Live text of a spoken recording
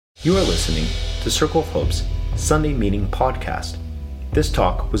You are listening to Circle of Hope's Sunday Meeting Podcast. This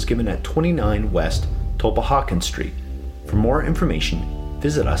talk was given at 29 West Tolpahawken Street. For more information,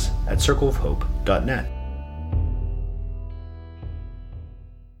 visit us at circleofhope.net.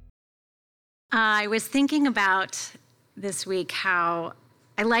 I was thinking about this week how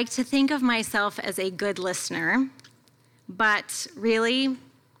I like to think of myself as a good listener, but really,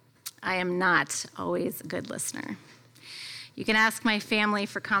 I am not always a good listener. You can ask my family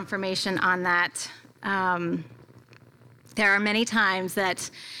for confirmation on that. There are many times that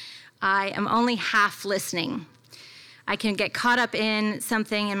I am only half listening. I can get caught up in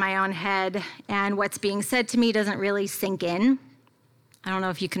something in my own head, and what's being said to me doesn't really sink in. I don't know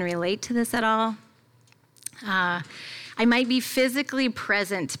if you can relate to this at all. I might be physically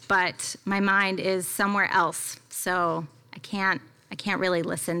present, but my mind is somewhere else, so I can't really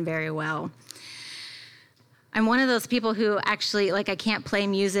listen very well. I'm one of those people who actually, I can't play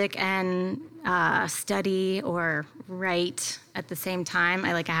music and study or write at the same time.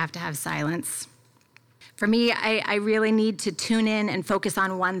 I have to have silence. For me, I really need to tune in and focus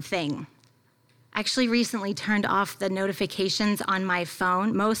on one thing. I actually recently turned off the notifications on my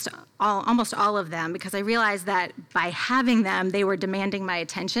phone, almost all of them, because I realized that by having them, they were demanding my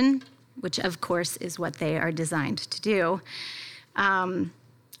attention, which of course is what they are designed to do.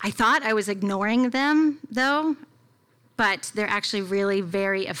 I thought I was ignoring them, though, but they're actually really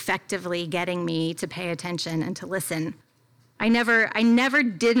very effectively getting me to pay attention and to listen. I never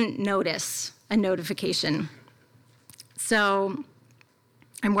didn't notice a notification. So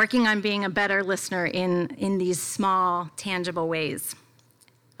I'm working on being a better listener in these small, tangible ways.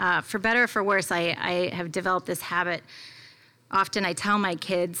 For better or for worse, I have developed this habit. Often I tell my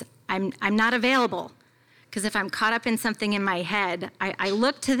kids, I'm not available. Because if I'm caught up in something in my head, I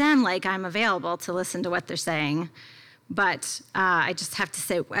look to them like I'm available to listen to what they're saying. But I just have to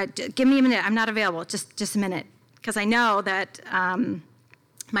say, give me a minute, I'm not available, just a minute. Because I know that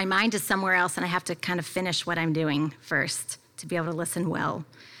my mind is somewhere else and I have to kind of finish what I'm doing first to be able to listen well.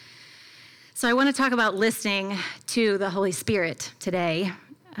 So I want to talk about listening to the Holy Spirit today.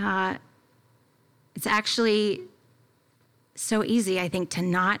 It's actually so easy, I think, to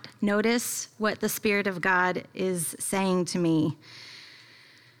not notice what the Spirit of God is saying to me.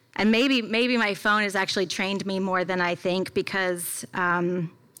 And maybe my phone has actually trained me more than I think, because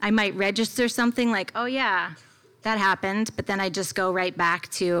I might register something like, oh yeah, that happened, but then I just go right back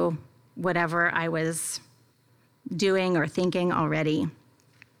to whatever I was doing or thinking already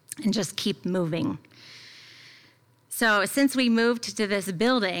and just keep moving. So since we moved to this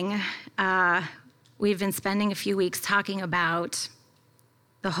building, we've been spending a few weeks talking about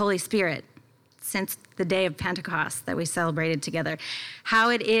the Holy Spirit since the day of Pentecost that we celebrated together. How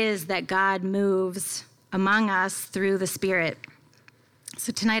it is that God moves among us through the Spirit.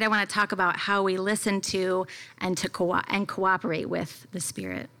 So tonight I want to talk about how we listen to and cooperate with the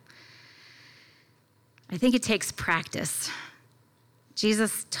Spirit. I think it takes practice.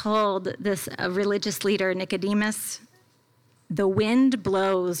 Jesus told this religious leader, Nicodemus, "The wind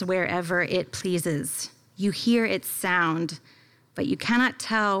blows wherever it pleases. You hear its sound, but you cannot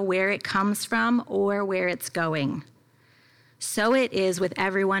tell where it comes from or where it's going. So it is with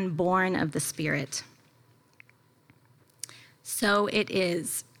everyone born of the Spirit." So it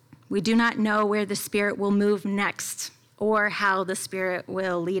is. We do not know where the Spirit will move next or how the Spirit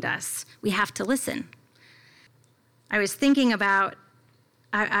will lead us. We have to listen. I was thinking about,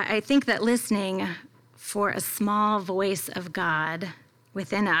 I think that listening for a small voice of God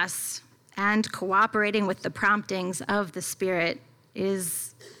within us and cooperating with the promptings of the Spirit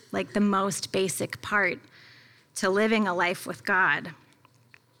is like the most basic part to living a life with God.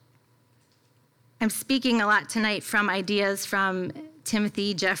 I'm speaking a lot tonight from ideas from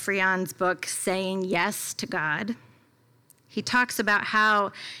Timothy Jeffrion's book, Saying Yes to God. He talks about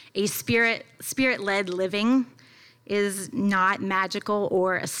how a spirit-led living is not magical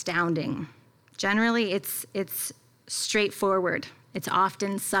or astounding. Generally, it's straightforward. It's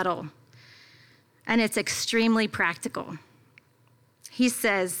often subtle. And it's extremely practical. He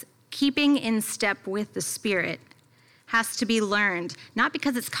says, keeping in step with the Spirit has to be learned, not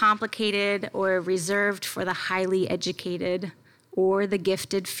because it's complicated or reserved for the highly educated or the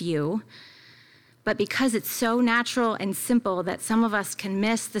gifted few, but because it's so natural and simple that some of us can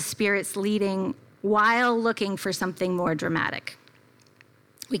miss the Spirit's leading while looking for something more dramatic.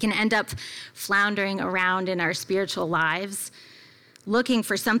 We can end up floundering around in our spiritual lives, looking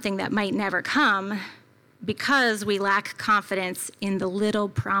for something that might never come because we lack confidence in the little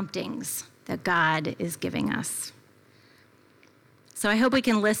promptings that God is giving us. So I hope we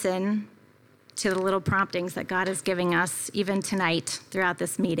can listen to the little promptings that God is giving us even tonight throughout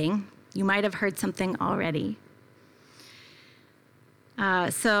this meeting. You might have heard something already.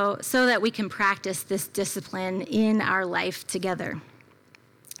 So that we can practice this discipline in our life together.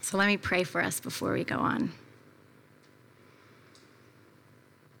 So let me pray for us before we go on.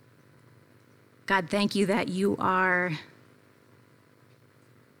 God, thank you that you are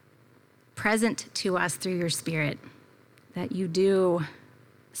present to us through your Spirit, that you do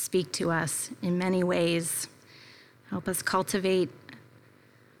speak to us in many ways. Help us cultivate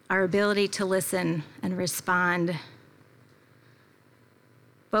our ability to listen and respond,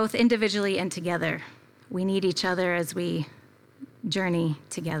 both individually and together. We need each other as we journey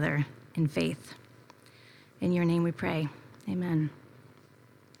together in faith. In your name we pray. Amen.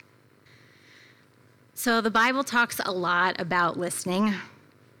 So the Bible talks a lot about listening.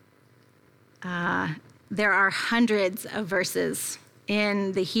 There are hundreds of verses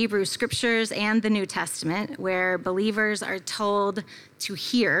in the Hebrew Scriptures and the New Testament where believers are told to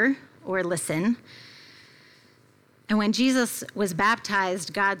hear or listen. And when Jesus was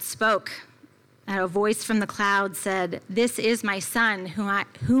baptized, God spoke, and a voice from the cloud said, "This is my son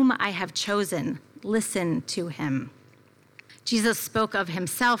whom I have chosen. Listen to him." Jesus spoke of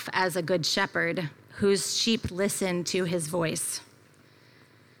himself as a good shepherd whose sheep listen to his voice.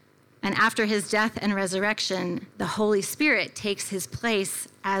 And after his death and resurrection, the Holy Spirit takes his place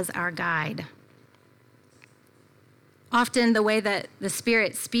as our guide. Often the way that the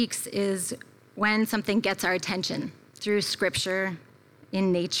Spirit speaks is when something gets our attention, through Scripture,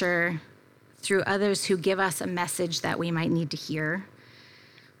 in nature, through others who give us a message that we might need to hear,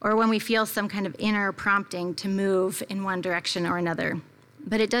 or when we feel some kind of inner prompting to move in one direction or another.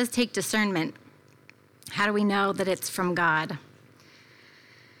 But it does take discernment. How do we know that it's from God?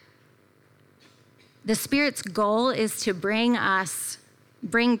 The Spirit's goal is to bring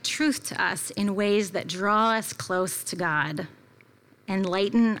truth to us in ways that draw us close to God,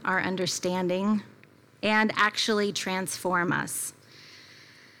 enlighten our understanding, and actually transform us.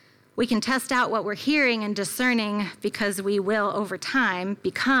 We can test out what we're hearing and discerning because we will, over time,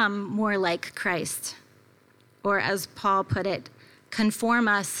 become more like Christ. Or as Paul put it, conform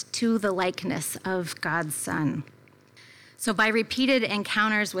us to the likeness of God's Son. So by repeated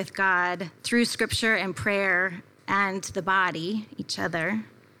encounters with God through Scripture and prayer and the body, each other,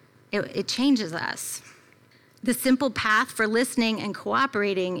 it changes us. The simple path for listening and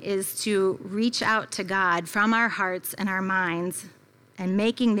cooperating is to reach out to God from our hearts and our minds and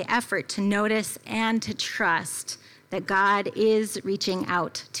making the effort to notice and to trust that God is reaching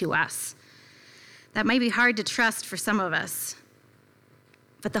out to us. That might be hard to trust for some of us,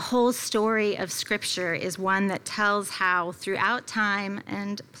 but the whole story of Scripture is one that tells how, throughout time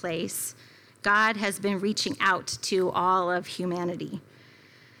and place, God has been reaching out to all of humanity.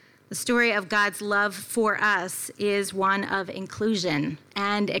 The story of God's love for us is one of inclusion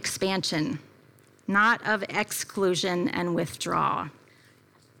and expansion, not of exclusion and withdrawal.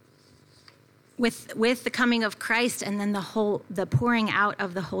 With the coming of Christ and then the pouring out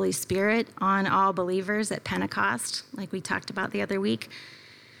of the Holy Spirit on all believers at Pentecost, like we talked about the other week,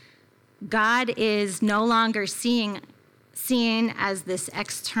 God is no longer seen as this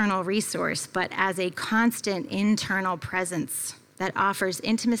external resource, but as a constant internal presence that offers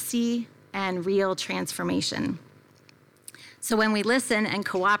intimacy and real transformation. So when we listen and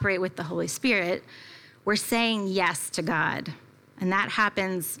cooperate with the Holy Spirit, we're saying yes to God. And that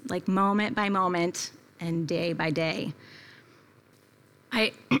happens like moment by moment and day by day.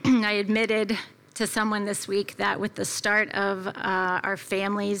 I admitted to someone this week that with the start of our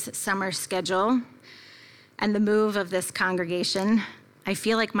family's summer schedule and the move of this congregation, I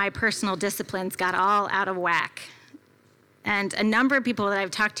feel like my personal disciplines got all out of whack. And a number of people that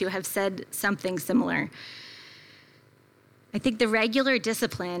I've talked to have said something similar. I think the regular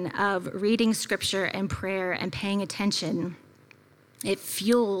discipline of reading Scripture and prayer and paying attention, it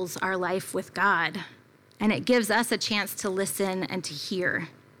fuels our life with God, and it gives us a chance to listen and to hear.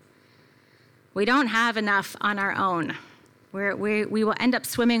 We don't have enough on our own. We will end up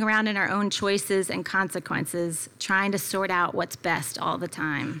swimming around in our own choices and consequences, trying to sort out what's best all the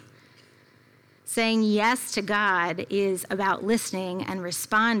time. Saying yes to God is about listening and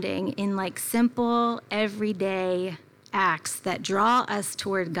responding in like simple, everyday acts that draw us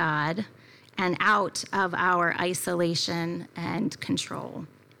toward God and out of our isolation and control,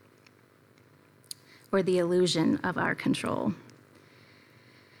 or the illusion of our control.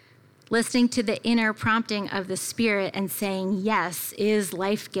 Listening to the inner prompting of the Spirit and saying yes is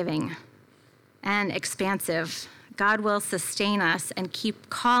life-giving and expansive. God will sustain us and keep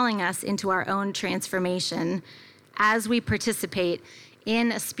calling us into our own transformation as we participate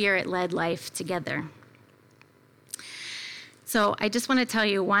in a Spirit-led life together. So I just want to tell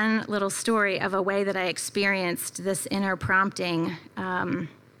you one little story of a way that I experienced this inner prompting.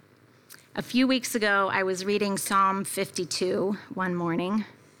 A few weeks ago, I was reading Psalm 52 one morning.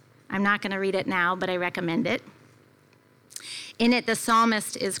 I'm not going to read it now, but I recommend it. In it, the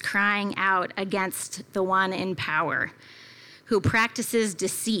psalmist is crying out against the one in power, who practices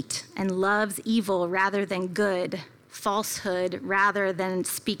deceit and loves evil rather than good, falsehood rather than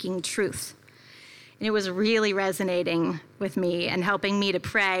speaking truth. And it was really resonating with me and helping me to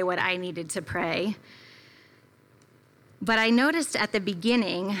pray what I needed to pray. But I noticed at the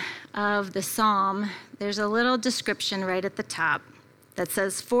beginning of the psalm, there's a little description right at the top that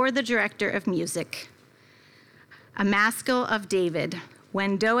says, "For the director of music, a maskil of David,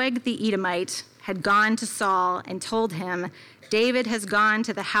 when Doeg the Edomite had gone to Saul and told him, 'David has gone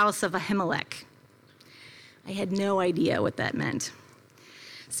to the house of Ahimelech.'" I had no idea what that meant.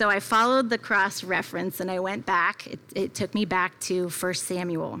 So I followed the cross-reference and I went back. It took me back to 1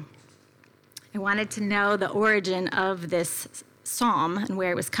 Samuel. I wanted to know the origin of this psalm and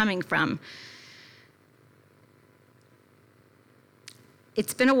where it was coming from.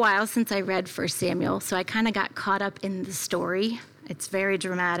 It's been a while since I read 1 Samuel, so I kind of got caught up in the story. It's very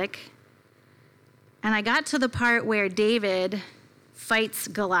dramatic. And I got to the part where David fights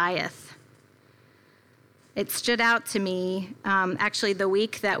Goliath. It stood out to me, actually, the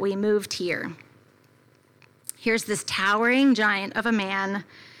week that we moved here. Here's this towering giant of a man.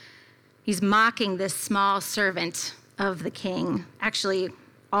 He's mocking this small servant of the king, actually,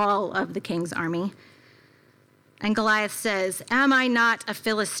 all of the king's army. And Goliath says, "Am I not a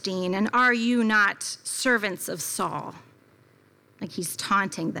Philistine, and are you not servants of Saul?" Like he's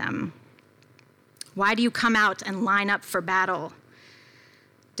taunting them. "Why do you come out and line up for battle?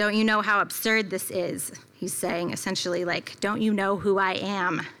 Don't you know how absurd this is?" He's saying, essentially, like, don't you know who I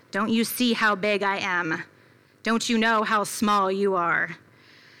am? Don't you see how big I am? Don't you know how small you are?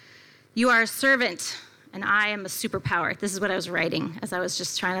 You are a servant, and I am a superpower. This is what I was writing as I was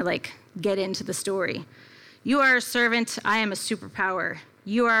just trying to, get into the story. You are a servant, I am a superpower.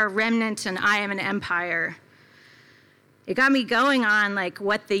 You are a remnant, and I am an empire. It got me going on,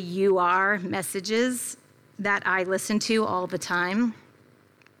 what the "you are" messages that I listen to all the time.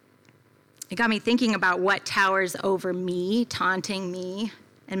 It got me thinking about what towers over me, taunting me,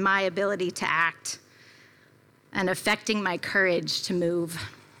 and my ability to act, and affecting my courage to move.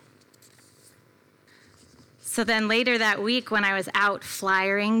 So then later that week, when I was out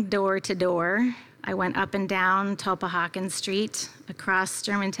flyering door to door, I went up and down Tulpehocken Street, across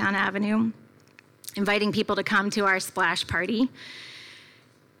Germantown Avenue, inviting people to come to our splash party.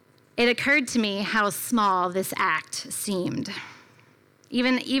 It occurred to me how small this act seemed.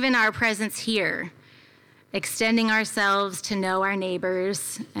 Even our presence here, extending ourselves to know our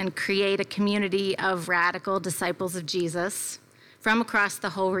neighbors and create a community of radical disciples of Jesus from across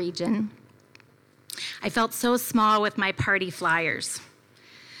the whole region. I felt so small with my party flyers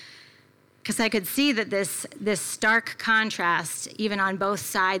because I could see that this stark contrast, even on both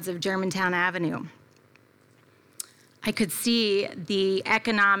sides of Germantown Avenue. I could see the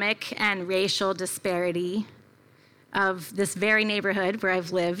economic and racial disparity of this very neighborhood where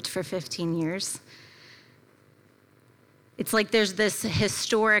I've lived for 15 years. It's like there's this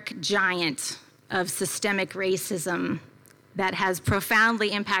historic giant of systemic racism that has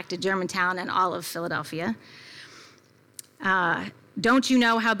profoundly impacted Germantown and all of Philadelphia. Don't you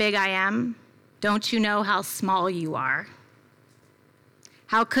know how big I am? Don't you know how small you are?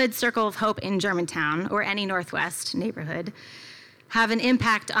 How could Circle of Hope in Germantown, or any Northwest neighborhood, have an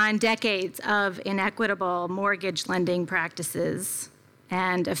impact on decades of inequitable mortgage lending practices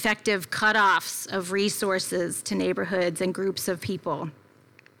and effective cutoffs of resources to neighborhoods and groups of people,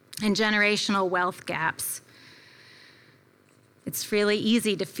 and generational wealth gaps? It's really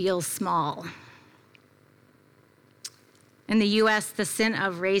easy to feel small. In the US, the sin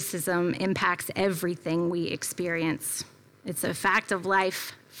of racism impacts everything we experience. It's a fact of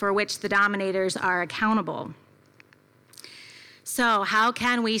life for which the dominators are accountable. So how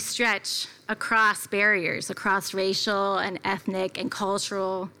can we stretch across barriers, across racial and ethnic and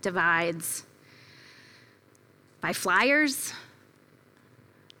cultural divides? By flyers?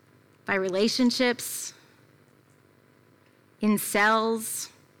 By relationships? In cells?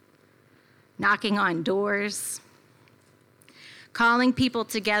 Knocking on doors? Calling people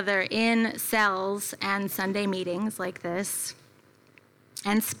together in cells and Sunday meetings like this,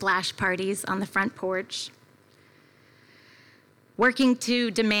 and splash parties on the front porch. Working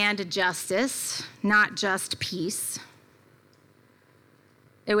to demand justice, not just peace.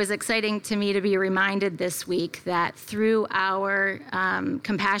 It was exciting to me to be reminded this week that through our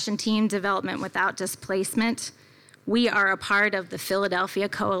compassion team, Development Without Displacement, we are a part of the Philadelphia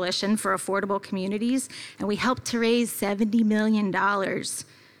Coalition for Affordable Communities, and we helped to raise $70 million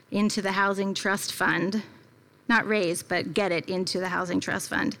into the Housing Trust Fund, not raise, but get it into the Housing Trust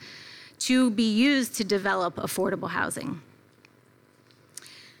Fund, to be used to develop affordable housing.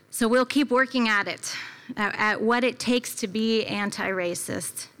 So we'll keep working at it, at what it takes to be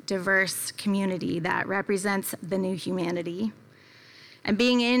anti-racist, diverse community that represents the new humanity. And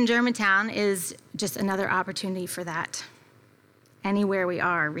being in Germantown is just another opportunity for that, anywhere we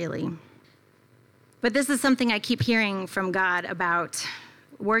are, really. But this is something I keep hearing from God about,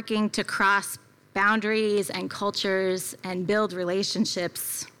 working to cross boundaries and cultures and build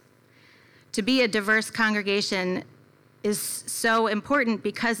relationships. To be a diverse congregation is so important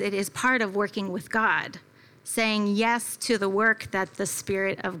because it is part of working with God, saying yes to the work that the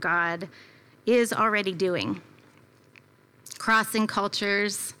Spirit of God is already doing. Crossing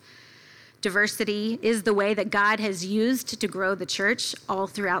cultures, diversity is the way that God has used to grow the church all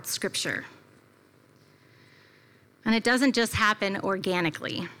throughout Scripture. And it doesn't just happen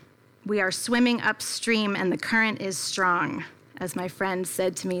organically. We are swimming upstream and the current is strong, as my friend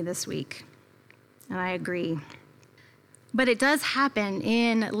said to me this week. And I agree. But it does happen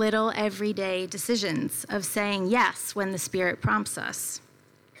in little everyday decisions of saying yes when the Spirit prompts us.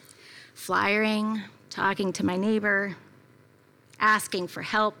 Flyering, talking to my neighbor, asking for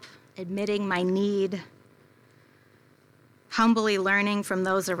help, admitting my need, humbly learning from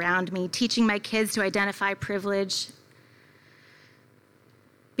those around me, teaching my kids to identify privilege,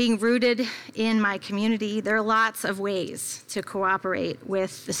 being rooted in my community. There are lots of ways to cooperate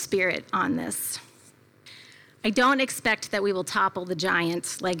with the Spirit on this. I don't expect that we will topple the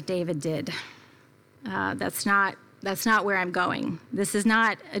giants like David did. That's not where I'm going. This is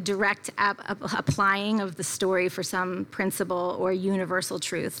not a direct applying of the story for some principle or universal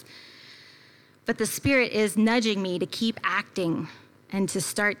truth. But the Spirit is nudging me to keep acting and to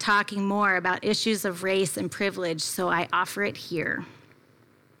start talking more about issues of race and privilege, so I offer it here.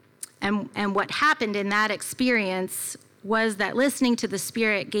 And what happened in that experience was that listening to the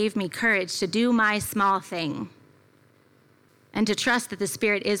Spirit gave me courage to do my small thing and to trust that the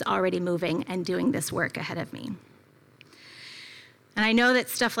Spirit is already moving and doing this work ahead of me. And I know that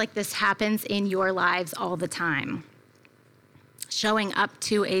stuff like this happens in your lives all the time. Showing up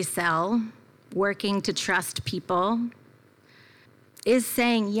to a cell, working to trust people, is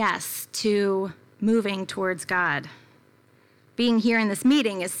saying yes to moving towards God. Being here in this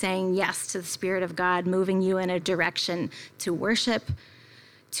meeting is saying yes to the Spirit of God, moving you in a direction to worship,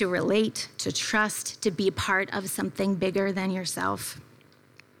 to relate, to trust, to be part of something bigger than yourself.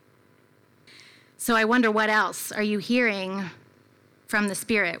 So I wonder, what else are you hearing from the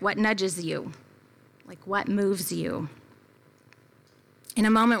Spirit? What nudges you? Like, what moves you? In a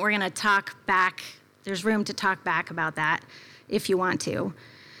moment, we're going to talk back. There's room to talk back about that if you want to.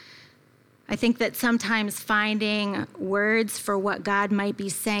 I think that sometimes finding words for what God might be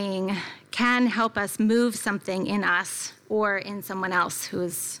saying can help us move something in us or in someone else who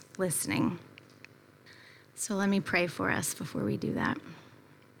is listening. So let me pray for us before we do that.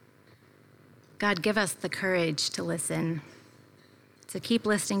 God, give us the courage to listen, to keep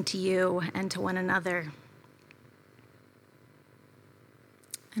listening to you and to one another.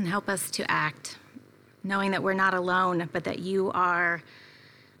 And help us to act, knowing that we're not alone, but that you are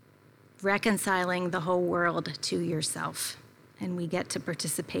reconciling the whole world to yourself, and we get to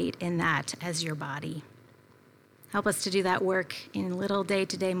participate in that as your body. Help us to do that work in little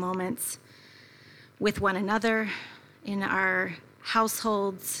day-to-day moments with one another, in our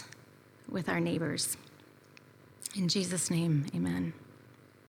households, with our neighbors. In Jesus' name, amen.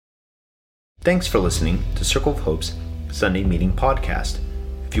 Thanks for listening to Circle of Hope's Sunday Meeting Podcast.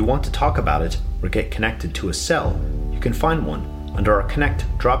 If you want to talk about it or get connected to a cell, you can find one under our Connect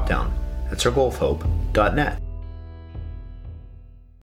dropdown at circleofhope.net.